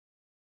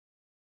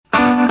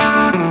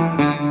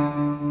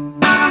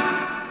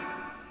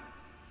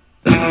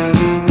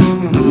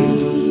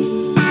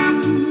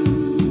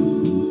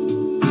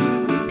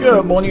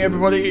Morning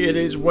everybody, it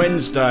is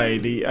Wednesday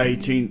the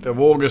 18th of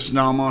August and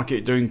our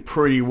market doing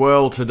pretty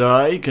well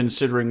today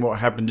considering what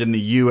happened in the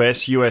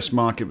US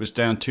market was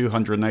down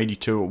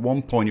 282. At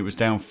one point it was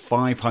down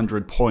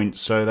 500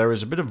 points, so there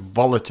is a bit of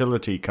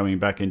volatility coming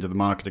back into the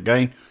market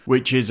again,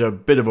 which is a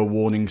bit of a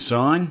warning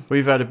sign.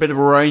 We've had a bit of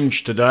a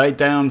range today,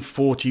 down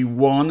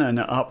 41 and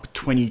up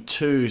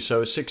 22,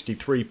 so a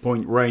 63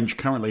 point range,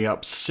 currently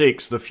up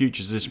 6. The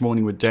futures this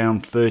morning were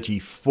down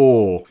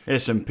 34.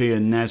 S&P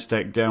and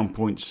Nasdaq down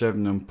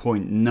 0.7 and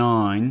 0.9.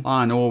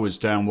 Iron ore was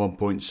down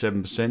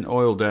 1.7%,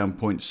 oil down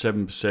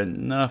 0.7%,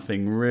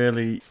 nothing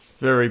really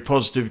very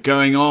positive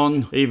going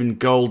on. Even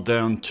gold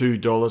down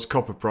 $2,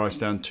 copper price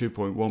down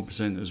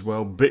 2.1% as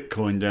well,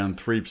 Bitcoin down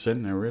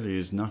 3%. There really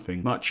is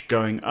nothing much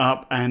going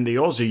up. And the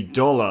Aussie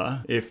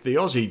dollar, if the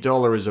Aussie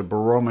dollar is a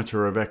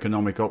barometer of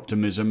economic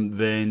optimism,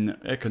 then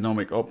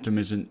economic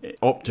optimism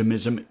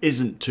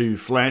isn't too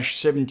flash,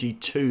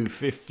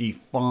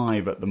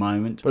 72.55 at the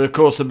moment. But of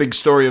course the big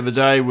story of the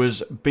day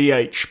was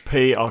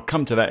BHP. I'll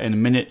come to that in a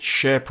minute.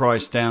 Share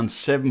price down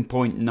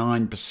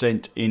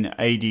 7.9% in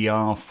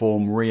ADR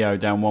form, Rio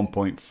down 1.5.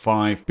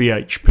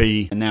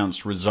 BHP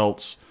announced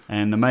results.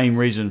 And the main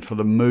reason for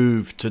the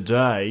move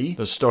today,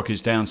 the stock is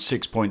down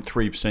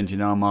 6.3%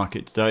 in our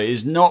market today,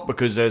 is not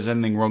because there's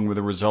anything wrong with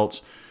the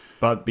results,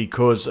 but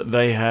because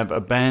they have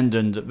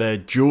abandoned their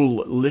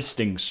dual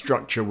listing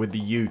structure with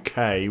the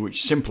UK,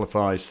 which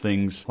simplifies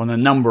things on a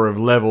number of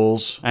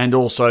levels, and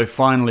also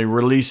finally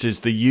releases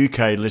the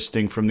UK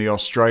listing from the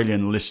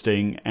Australian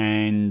listing.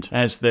 And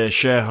as their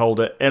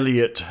shareholder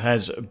Elliott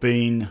has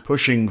been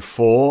pushing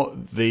for,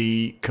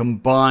 the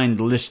combined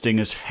listing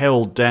has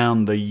held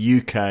down the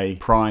UK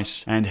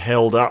price and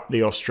held up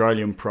the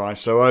Australian price.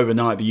 So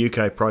overnight the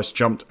UK price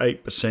jumped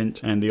 8%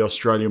 and the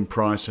Australian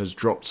price has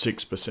dropped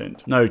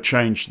 6%. No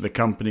change to the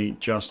company,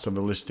 just to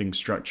the listing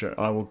structure.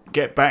 I will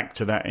get back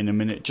to that in a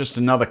minute. Just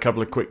another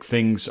couple of quick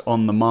things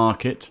on the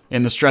market.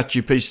 In the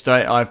strategy piece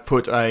today, I've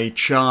put a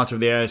chart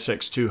of the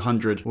ASX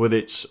 200 with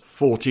its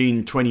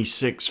 14,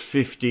 26,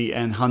 50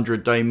 and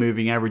 100-day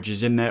moving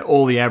averages in there.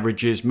 All the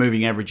averages,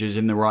 moving averages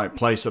in the right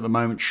place at the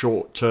moment.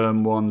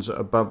 Short-term ones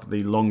above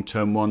the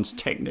long-term ones.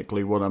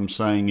 Technically what I'm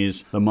saying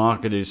is the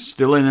market is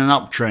still in an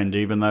uptrend,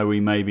 even though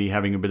we may be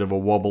having a bit of a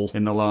wobble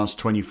in the last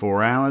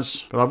 24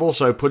 hours. But I've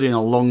also put in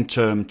a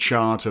long-term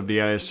chart of the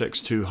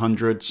ASX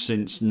 200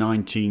 since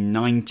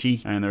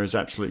 1990, and there is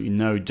absolutely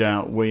no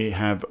doubt we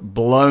have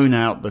blown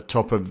out the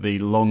top of the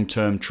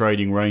long-term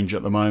trading range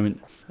at the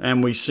moment,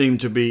 and we seem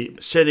to be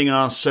setting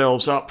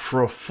ourselves up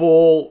for a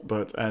fall.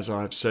 But as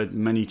I've said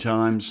many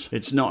times,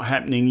 it's not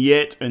happening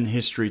yet, and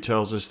history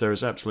tells us there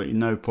is absolutely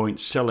no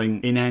point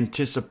selling in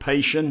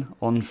anticipation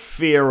on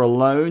fear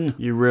alone.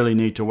 You really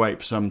need to wait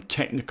for some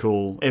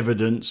technical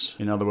evidence,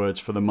 in other words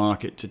for the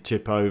market to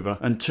tip over.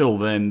 Until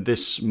then,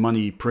 this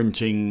money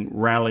printing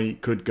rally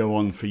could go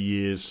on for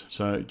years,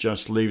 so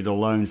just leave it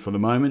alone for the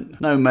moment.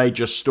 No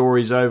major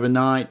stories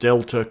overnight.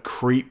 Delta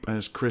creep,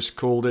 as Chris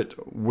called it.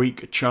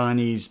 Weak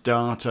Chinese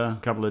data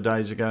a couple of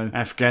days ago.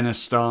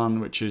 Afghanistan,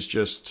 which is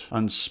just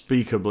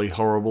unspeakably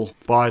horrible.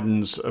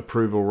 Biden's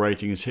approval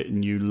rating is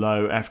hitting new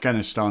low.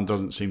 Afghanistan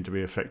doesn't seem to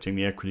be affecting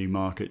the equity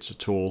markets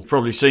at all.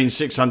 Probably seen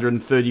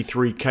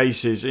 633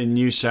 cases in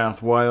New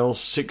South Wales,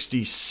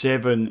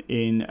 67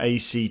 in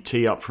ACT,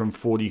 up from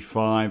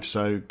 45,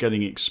 so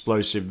getting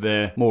explosive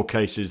there. More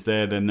cases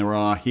there than there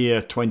are here,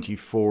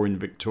 24 in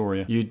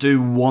Victoria. You do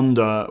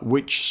wonder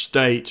which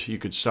state, you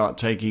could start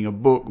taking a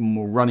book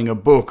or running a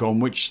book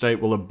on which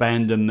state will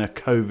abandon the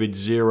COVID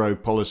zero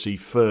policy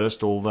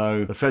first,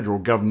 although the federal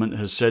government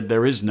has said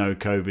there is no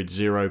COVID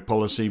zero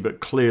policy, but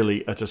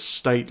clearly at a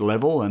state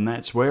level, and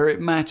that's where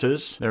it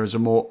matters. There is a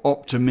more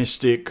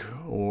optimistic,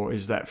 or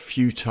is that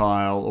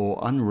futile or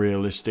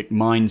unrealistic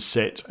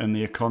mindset, and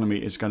the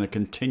economy is going to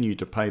continue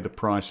to pay the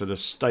price at a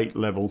state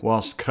level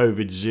whilst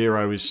COVID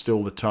zero is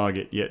still the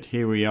target. Yet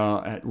here we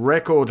are at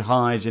record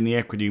highs in the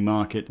equity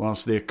market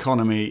whilst the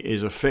economy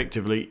is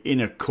effectively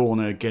in a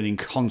corner getting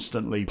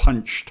constantly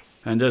punched.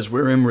 And as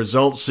we're in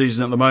results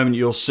season at the moment,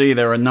 you'll see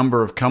there are a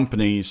number of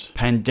companies,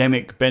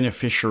 pandemic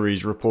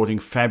beneficiaries, reporting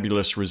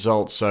fabulous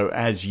results. So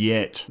as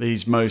yet,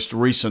 these most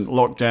recent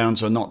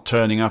lockdowns are not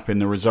turning up in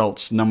the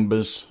results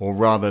numbers, or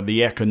rather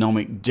the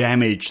economic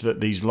damage that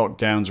these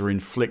lockdowns are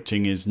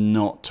inflicting is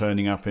not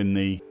turning up in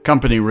the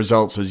company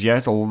results as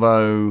yet,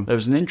 although there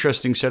was an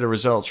interesting set of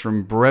results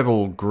from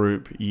Breville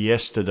Group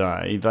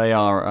yesterday. They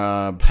are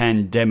a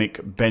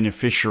pandemic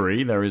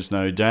beneficiary, there is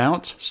no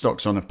doubt.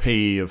 Stocks on a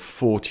PE of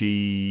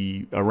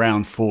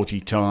around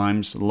 40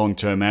 times. The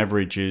long-term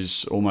average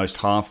is almost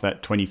half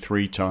that,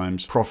 23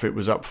 times. Profit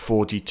was up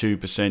 42%,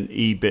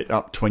 EBIT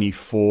up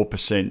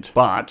 24%.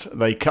 But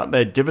they cut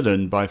their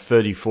dividend by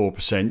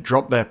 34%,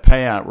 dropped their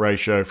payout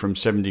ratio from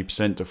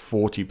 70% to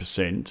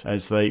 40%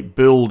 as they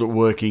build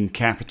working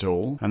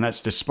capital, and that's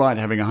despite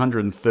having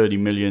 130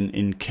 million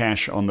in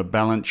cash on the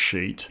balance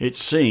sheet. It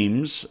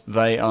seems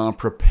they are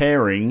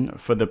preparing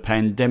for the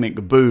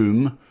pandemic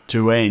boom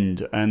to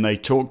end, and they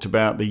talked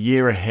about the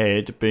year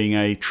ahead being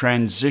a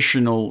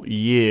transitional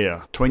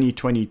year.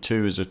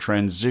 2022 is a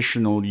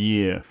transitional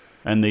year.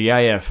 And the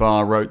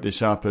AFR wrote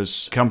this up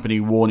as company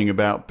warning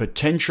about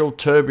potential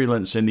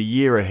turbulence in the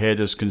year ahead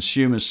as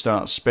consumers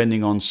start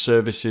spending on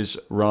services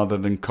rather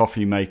than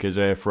coffee makers,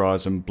 air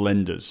fryers and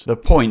blenders. The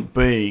point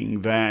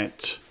being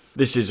that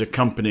this is a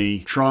company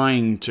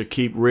trying to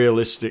keep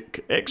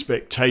realistic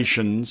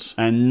expectations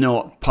and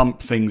not pump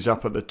things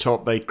up at the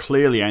top. They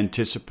clearly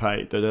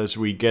anticipate that as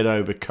we get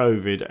over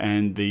COVID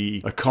and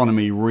the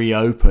economy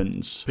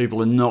reopens,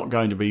 people are not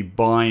going to be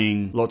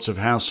buying lots of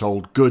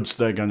household goods.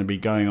 They're going to be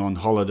going on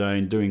holiday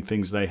and doing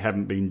things they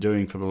haven't been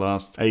doing for the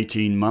last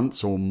 18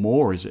 months or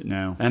more, is it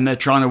now? And they're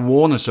trying to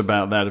warn us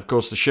about that. Of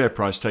course, the share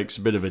price takes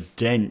a bit of a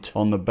dent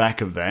on the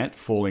back of that,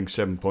 falling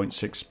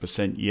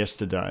 7.6%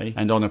 yesterday.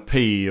 And on a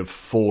PE of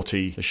 40,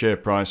 the share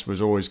price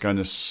was always going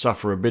to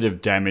suffer a bit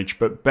of damage,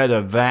 but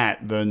better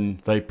that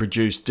than they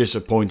produce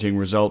disappointing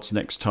results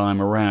next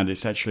time around.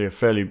 It's actually a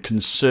fairly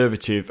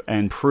conservative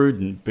and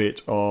prudent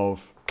bit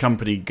of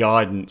company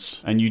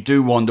guidance, and you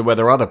do wonder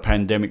whether other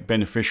pandemic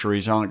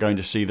beneficiaries aren't going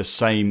to see the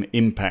same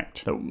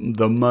impact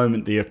the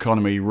moment the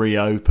economy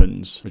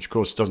reopens, which of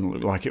course doesn't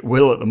look like it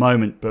will at the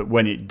moment, but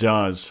when it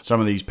does, some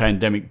of these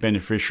pandemic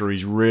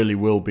beneficiaries really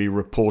will be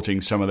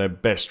reporting some of their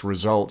best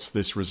results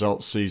this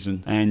results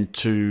season, and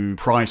to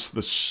price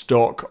the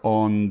stock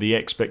on the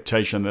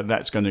expectation that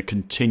that's going to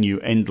continue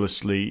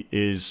endlessly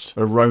is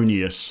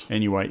erroneous.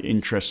 Anyway,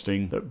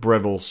 interesting that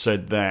Breville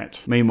said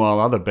that. Meanwhile,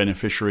 other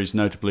beneficiaries,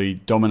 notably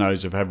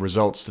Domino's, have had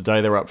results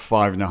today. They're up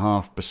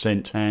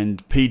 5.5%,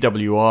 and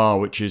PWR,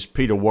 which is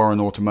Peter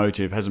Warren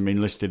Automotive, hasn't been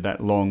listed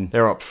that long.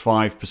 They're up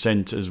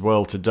 5% as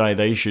well today.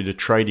 They issued a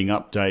trading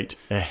update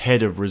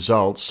ahead of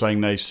results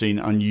saying they've seen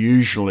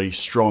unusually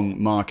strong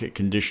market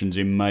conditions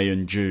in May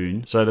and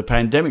June. So the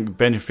pandemic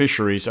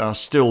beneficiaries are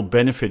still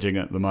benefiting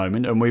at the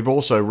moment. And we've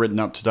also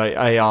written up today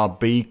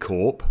ARB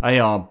Corp.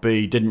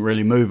 ARB didn't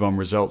really move on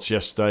results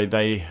yesterday.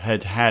 They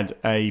had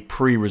a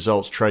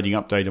pre-results trading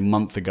update a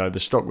month ago.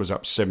 The stock was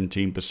up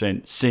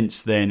 17%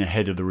 since then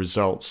ahead of the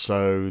results,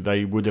 so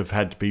they would have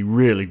had to be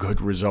really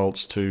good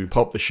results to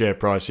pop the share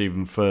price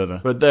even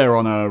further. But they're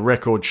on a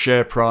record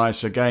share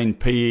price, again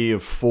PE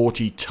of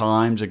 40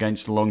 times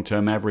against the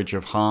long-term average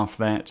of half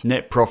that.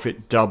 Net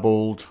profit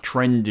doubled,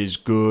 trend is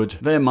good.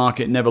 Their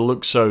market never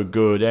looked so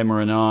good. Emma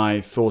and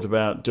I thought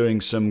about doing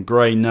some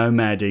grey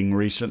nomading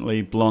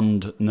recently,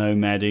 blonde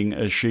nomading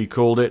as she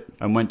called it,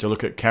 and went to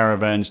look at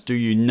caravans. Do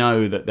you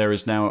know that there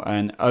is now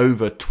an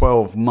over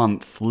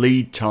 12-month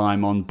lead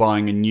time on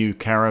buying a new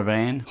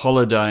caravan?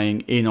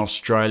 Holidaying in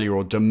Australia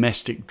or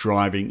domestic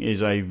driving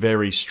is a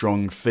very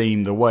strong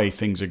theme. The way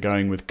things are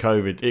going with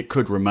COVID, it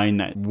could remain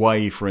that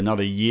way for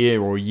another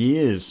year or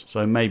years.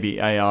 So maybe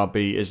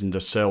ARB isn't a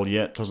sell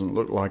yet. Doesn't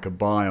look like a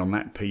buy on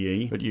that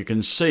PE. But you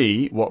can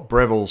see what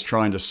Breville's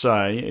trying to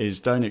say is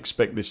don't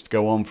expect this to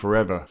go on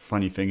forever.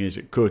 Funny thing is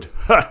it could.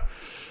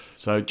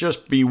 So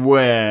just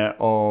beware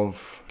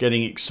of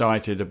getting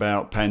excited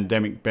about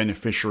pandemic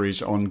beneficiaries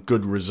on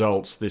good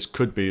results. This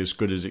could be as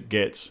good as it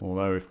gets.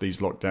 Although if these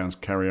lockdowns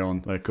carry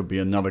on, there could be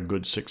another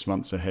good 6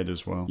 months ahead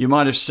as well. You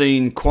might have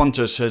seen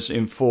Qantas has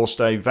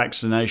enforced a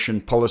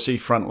vaccination policy.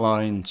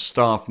 Frontline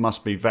staff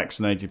must be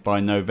vaccinated by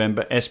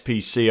November.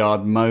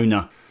 SPCR'd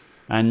Mona.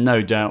 And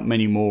no doubt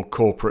many more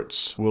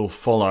corporates will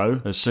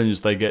follow as soon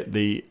as they get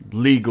the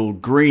legal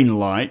green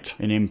light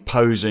in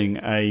imposing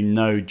a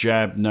no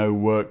jab, no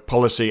work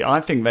policy.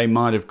 I think they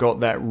might have got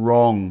that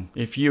wrong.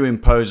 If you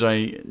impose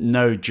a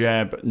no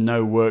jab,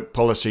 no work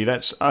policy,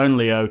 that's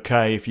only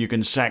okay if you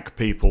can sack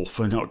people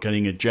for not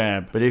getting a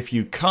jab. But if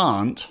you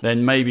can't,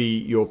 then maybe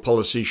your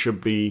policy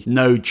should be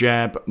no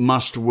jab,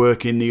 must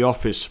work in the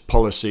office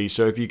policy.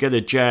 So if you get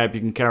a jab,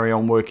 you can carry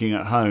on working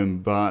at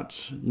home.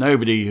 But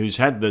nobody who's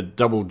had the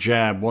double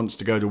jab wants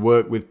to go to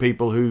work with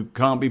people who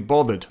can't be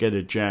bothered to get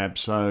a jab.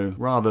 So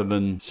rather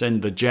than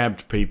send the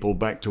jabbed people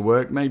back to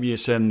work, maybe you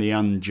send the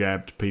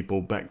unjabbed people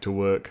back to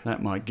work.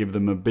 That might give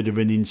them a bit of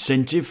an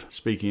incentive.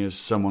 Speaking as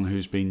someone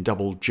who's been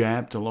double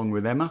jabbed along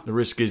with Emma, the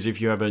risk is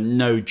if you have a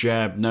no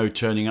jab, no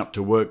turning up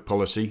to work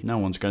policy, no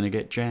one's going to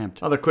get jabbed.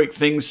 Other quick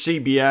things,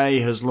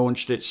 CBA has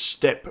launched its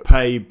Step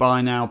Pay Buy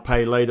Now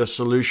Pay Later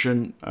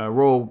solution.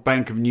 Royal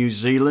Bank of New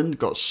Zealand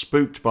got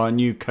spooked by a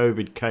new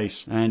COVID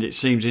case, and it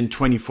seems in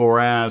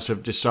 24 hours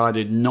have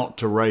decided not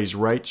to raise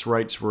rates.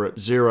 Rates were at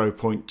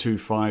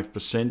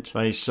 0.25%.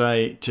 They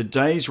say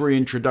today's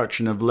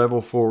reintroduction of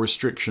level 4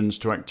 restrictions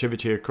to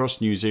activity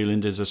across New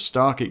Zealand is a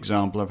stark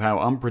example of how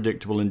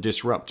unpredictable and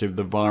disruptive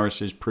the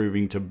virus is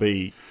proving to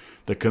be.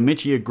 The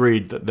committee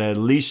agreed that their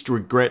least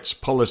regrets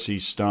policy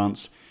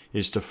stance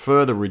is to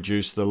further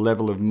reduce the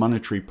level of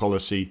monetary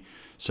policy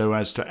so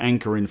as to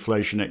anchor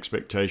inflation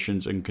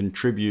expectations and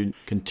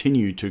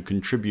continue to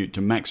contribute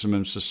to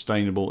maximum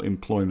sustainable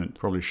employment.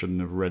 Probably shouldn't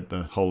have read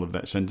the whole of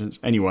that sentence.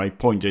 Anyway,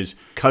 point is,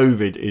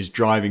 COVID is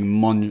driving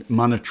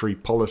monetary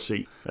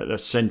policy at the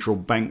central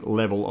bank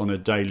level on a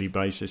daily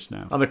basis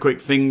now. Other quick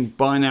thing,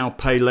 buy now,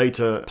 pay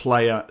later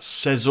player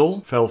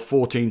Sezzle fell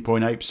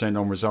 14.8%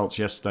 on results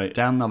yesterday,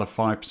 down another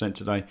 5%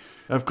 today.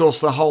 Of course,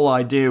 the whole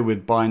idea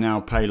with buy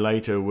now, pay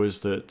later was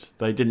that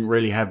they didn't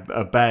really have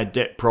a bad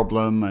debt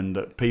problem and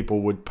that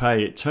people would would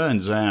pay. It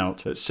turns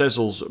out that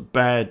Sezzle's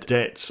bad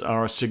debts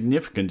are a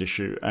significant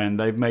issue, and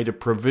they've made a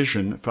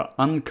provision for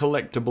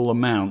uncollectible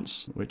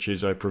amounts, which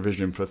is a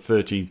provision for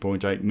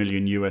 $13.8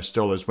 million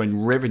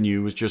when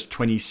revenue was just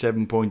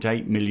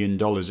 $27.8 million.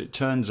 It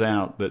turns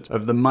out that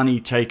of the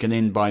money taken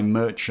in by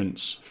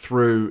merchants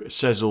through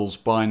Sezzle's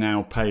buy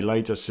now, pay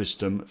later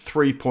system,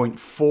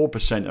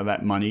 3.4% of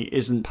that money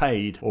isn't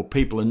paid, or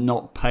people are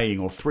not paying,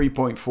 or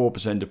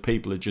 3.4% of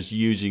people are just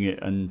using it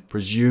and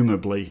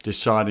presumably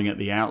deciding at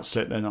the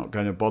outset they're not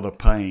going to bother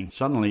paying.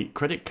 Suddenly,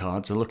 credit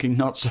cards are looking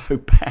not so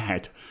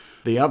bad.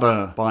 The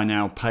other buy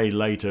now, pay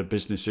later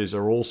businesses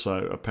are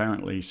also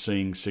apparently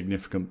seeing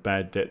significant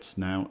bad debts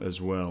now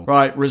as well.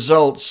 Right,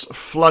 results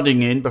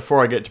flooding in.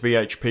 Before I get to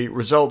BHP,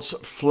 results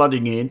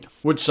flooding in.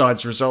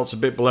 Woodside's results a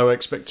bit below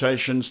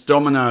expectations.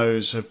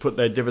 Domino's have put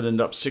their dividend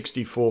up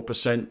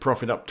 64%,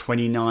 profit up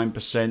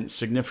 29%.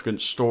 Significant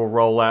store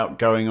rollout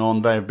going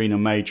on. They have been a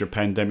major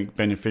pandemic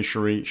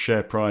beneficiary.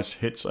 Share price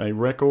hits a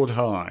record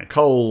high.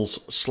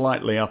 Coles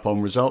slightly up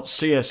on results.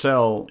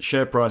 CSL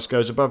share price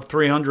goes above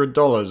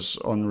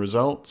 $300 on results.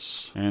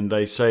 And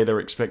they say they're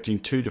expecting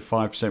 2 to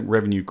 5%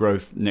 revenue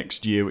growth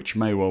next year, which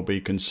may well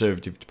be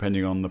conservative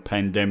depending on the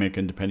pandemic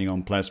and depending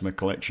on plasma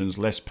collections.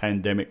 Less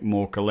pandemic,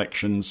 more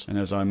collections. And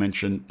as I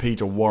mentioned,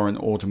 Peter Warren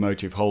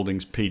Automotive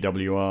Holdings,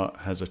 PWR,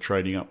 has a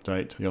trading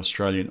update. The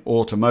Australian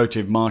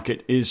automotive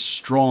market is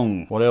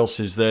strong. What else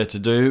is there to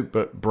do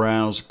but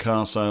browse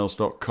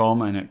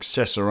carsales.com and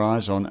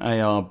accessorize on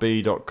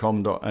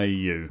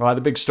arb.com.au. Right,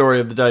 the big story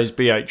of the day is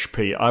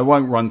BHP. I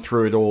won't run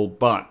through it all,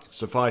 but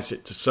suffice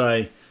it to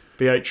say,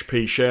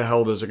 BHP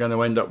shareholders are going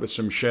to end up with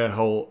some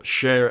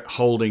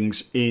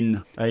shareholdings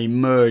in a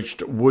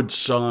merged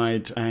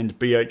Woodside and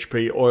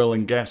BHP oil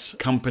and gas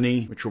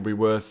company, which will be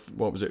worth,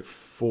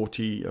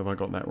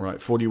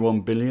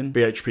 41 billion.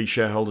 BHP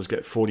shareholders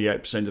get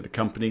 48% of the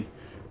company.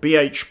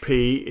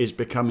 BHP is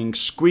becoming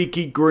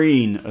squeaky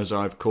green, as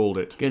I've called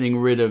it, getting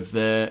rid of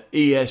their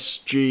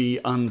ESG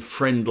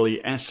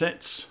unfriendly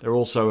assets. They're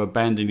also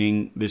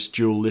abandoning this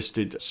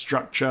dual-listed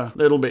structure. A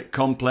little bit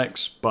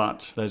complex,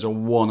 but there's a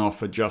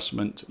one-off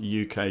adjustment.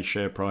 UK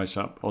share price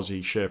up,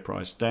 Aussie share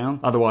price down.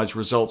 Otherwise,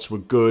 results were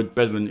good,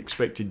 better than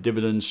expected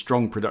dividends,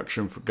 strong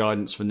production for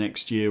guidance for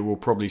next year. We'll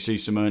probably see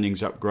some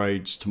earnings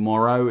upgrades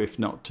tomorrow, if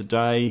not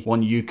today.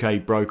 One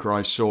UK broker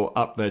I saw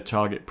up their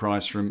target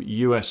price from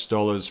US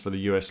dollars for the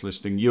US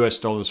listing, US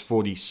dollars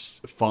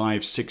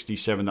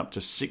 45.67 up to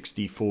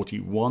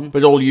 60.41.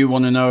 But all you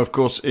want to know, of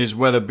course, is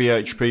whether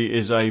BHP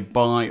is a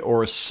buy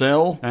or a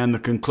sell, and the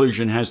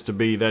conclusion has to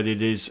be that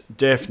it is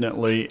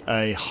definitely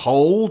a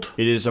hold.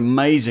 It is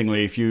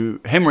amazingly,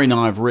 Henry and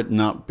I have written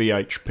up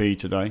BHP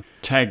today,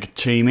 tag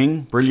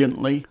teaming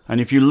brilliantly, and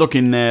if you look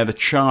in there, the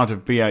chart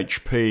of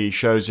BHP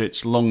shows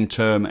its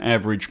long-term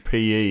average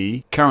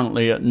PE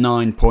currently at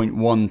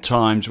 9.1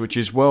 times, which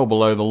is well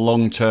below the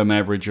long-term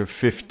average of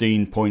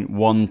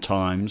 15.1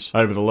 times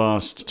over the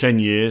last 10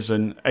 years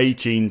and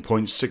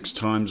 18.6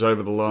 times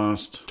over the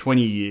last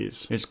 20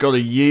 years. It's got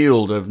a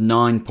yield of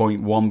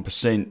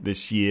 9.1%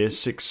 this year,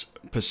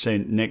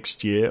 6%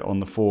 next year on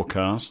the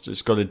forecast.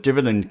 It's got a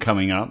dividend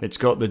coming up. It's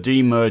got the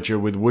demerger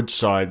with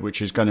Woodside,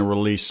 which is going to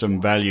release some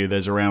value.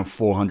 There's around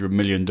 $400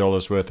 million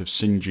worth of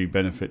synergy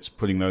benefits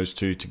putting those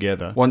two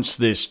together. Once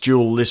this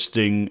dual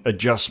listing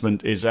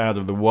adjustment is out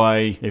of the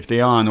way, if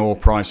the iron ore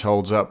price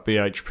holds up,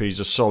 BHP's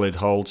a solid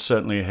hold,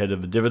 certainly ahead of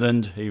the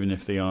dividend, even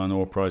if the iron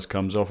ore price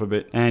comes off a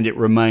bit, and it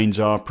remains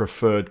our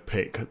preferred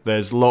pick.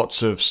 There's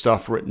lots of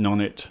stuff written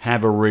on it.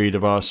 Have a read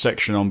of our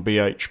section on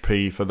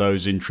BHP for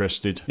those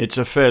interested. It's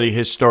a fairly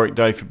historic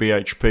day for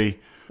BHP.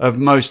 Of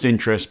most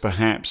interest,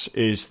 perhaps,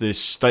 is this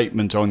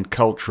statement on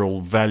cultural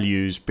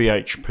values.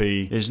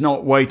 BHP is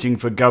not waiting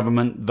for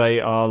government. They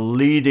are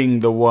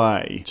leading the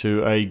way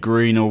to a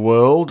greener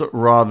world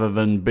rather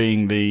than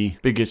being the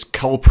biggest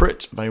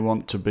culprit. They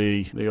want to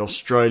be the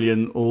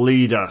Australian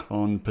leader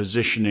on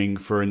positioning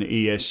for an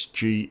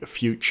ESG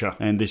future,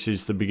 and this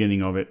is the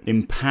beginning of it.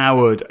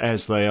 Empowered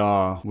as they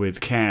are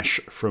with cash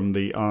from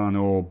the iron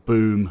ore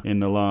boom in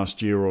the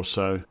last year or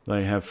so,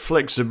 they have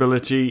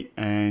flexibility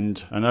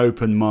and an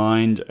open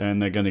mind,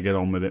 and they're going to get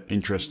on with it.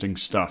 Interesting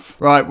stuff.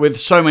 Right, with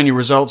so many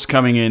results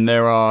coming in,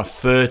 there are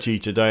 30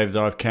 today that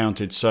I've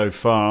counted so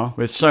far.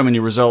 With so many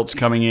results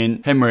coming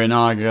in, Henry and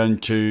I are going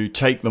to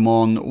take them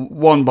on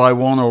one by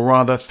one, or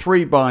rather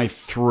 3 by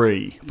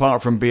 3.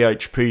 Apart from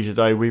BHP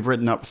today, we've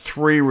written up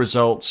 3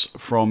 results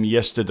from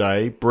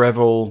yesterday: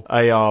 Breville,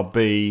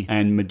 ARB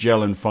and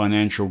Magellan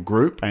Financial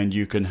Group, and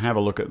you can have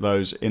a look at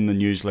those in the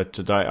newsletter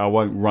today. I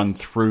won't run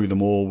through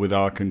them all with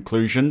our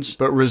conclusions,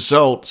 but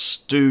results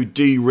do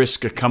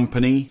de-risk a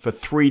company. money for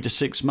 3 to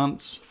 6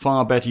 months.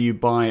 Far better you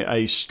buy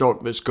a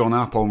stock that's gone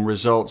up on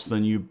results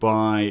than you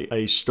buy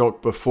a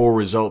stock before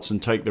results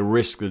and take the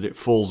risk that it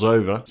falls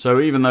over. So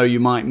even though you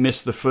might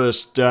miss the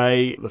first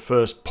day, the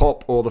first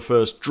pop or the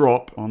first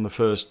drop on the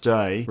first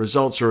day,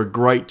 results are a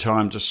great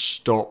time to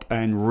stop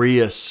and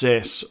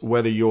reassess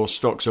whether your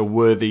stocks are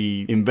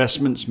worthy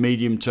investments,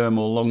 medium term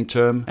or long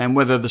term, and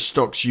whether the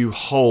stocks you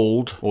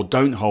hold, or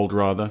don't hold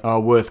rather, are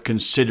worth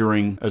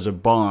considering as a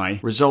buy.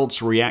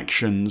 Results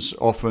reactions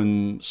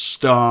often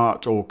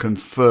start or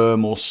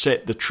confirm or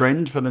set the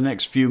trend for the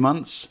next few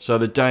months. So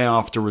the day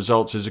after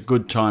results is a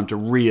good time to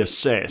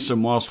reassess.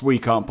 And whilst we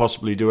can't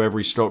possibly do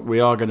every stock, we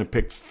are going to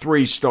pick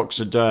 3 stocks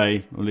a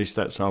day. At least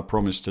that's our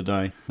promise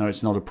today. No,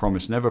 it's not a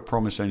promise. Never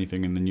promise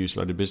anything in the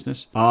newsletter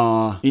business.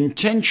 Our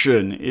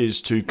intention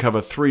is to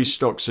cover 3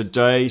 stocks a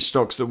day,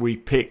 stocks that we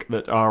pick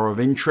that are of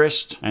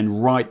interest,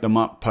 and write them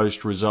up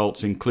post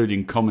results,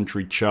 including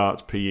commentary,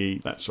 charts, PE,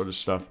 that sort of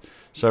stuff.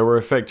 So we're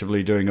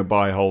effectively doing a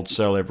buy, hold,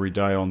 sell every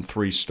day on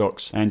 3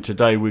 stocks. And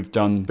today we've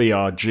done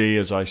BRG,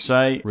 as I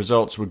say.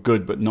 Results were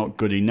good, but not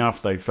good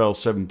enough. They fell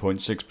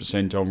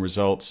 7.6% on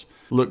results.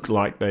 Look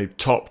like they've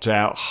topped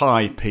out,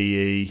 high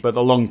PE, but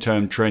the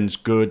long-term trend's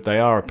good. They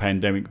are a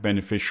pandemic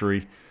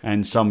beneficiary,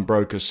 and some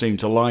brokers seem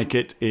to like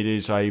it. It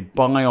is a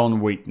buy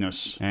on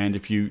weakness, and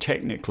if you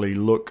technically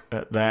look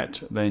at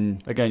that,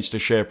 then against a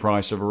share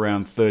price of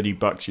around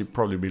 $30, you'd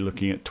probably be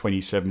looking at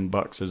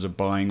 $27 as a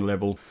buying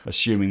level,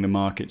 assuming the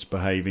market's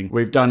behaving.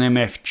 We've done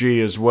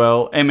MFG as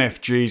well.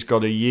 MFG's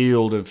got a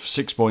yield of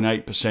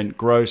 6.8%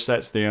 gross.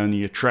 That's the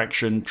only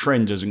attraction.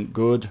 Trend isn't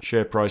good.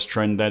 Share price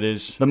trend, that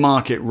is. The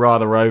market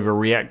rather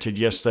overreacted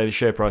yesterday. The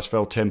share price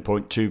fell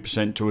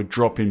 10.2% to a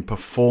drop in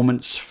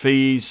performance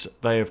fees.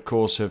 They, of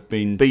course, have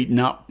been beaten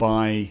up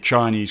by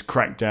Chinese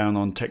crackdown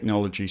on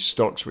technology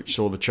stocks, which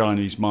saw the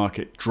Chinese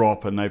market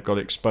drop, and they've got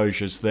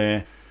exposures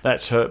there.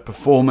 That's hurt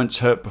performance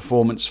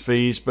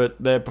fees,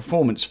 but their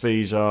performance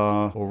fees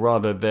are, or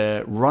rather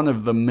their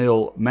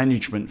run-of-the-mill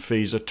management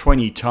fees are 10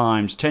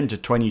 to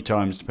 20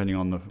 times, depending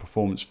on the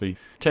performance fee,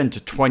 10 to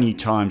 20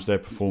 times their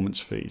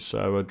performance fees.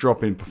 So a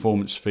drop in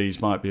performance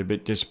fees might be a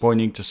bit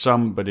disappointing to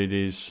some, but it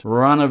is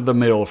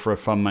run-of-the-mill for a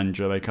fund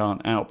manager. They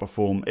can't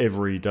outperform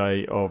every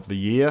day of the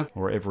year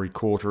or every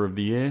quarter of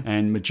the year,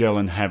 and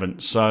Magellan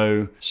haven't.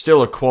 So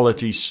still a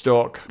quality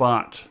stock,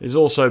 but is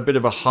also a bit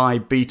of a high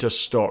beta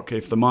stock.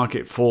 If the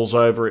market falls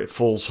over, it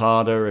falls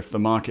harder. If the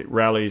market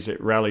rallies,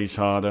 it rallies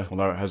harder,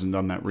 although it hasn't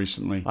done that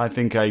recently. I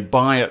think a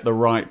buy at the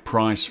right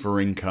price for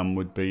income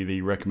would be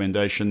the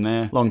recommendation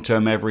there.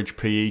 Long-term average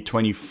PE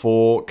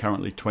 24,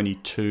 currently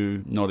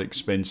 22, not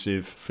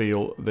expensive.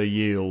 Feel the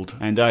yield.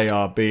 And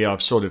ARB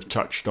I've sort of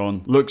touched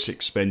on. Looks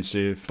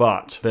expensive,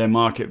 but their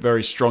market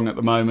very strong at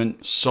the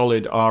moment.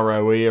 Solid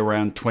ROE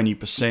around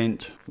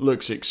 20%.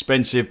 Looks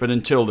expensive, but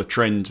until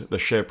the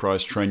share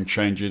price trend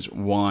changes,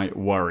 why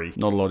worry?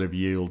 Not a lot of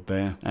yield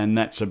there. And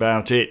that's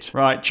about it.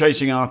 Right,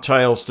 chasing our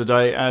tails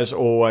today, as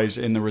always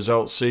in the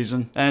results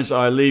season. As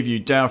I leave you,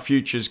 Dow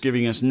Futures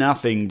giving us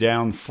nothing,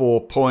 down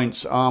 4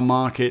 points. Our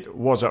market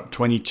was up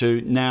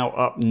 22, now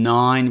up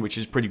 9, which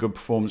is pretty good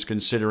performance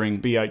considering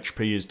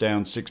BHP is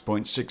down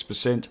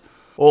 6.6%.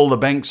 All the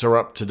banks are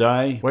up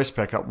today.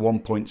 Westpac up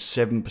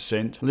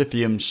 1.7%.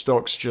 Lithium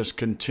stocks just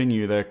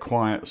continue their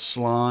quiet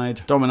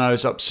slide.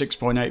 Domino's up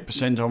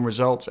 6.8% on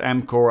results.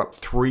 Amcor up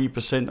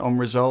 3% on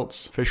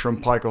results. Fisher &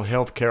 Paykel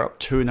Healthcare up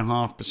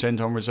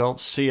 2.5% on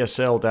results.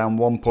 CSL down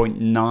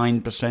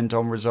 1.9%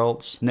 on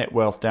results.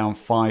 Netwealth down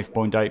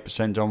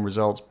 5.8% on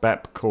results.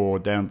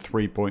 Bapcor down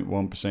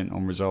 3.1%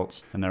 on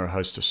results. And there are a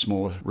host of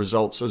smaller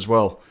results as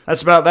well.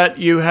 That's about that.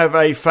 You have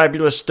a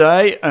fabulous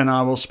day, and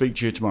I will speak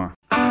to you tomorrow.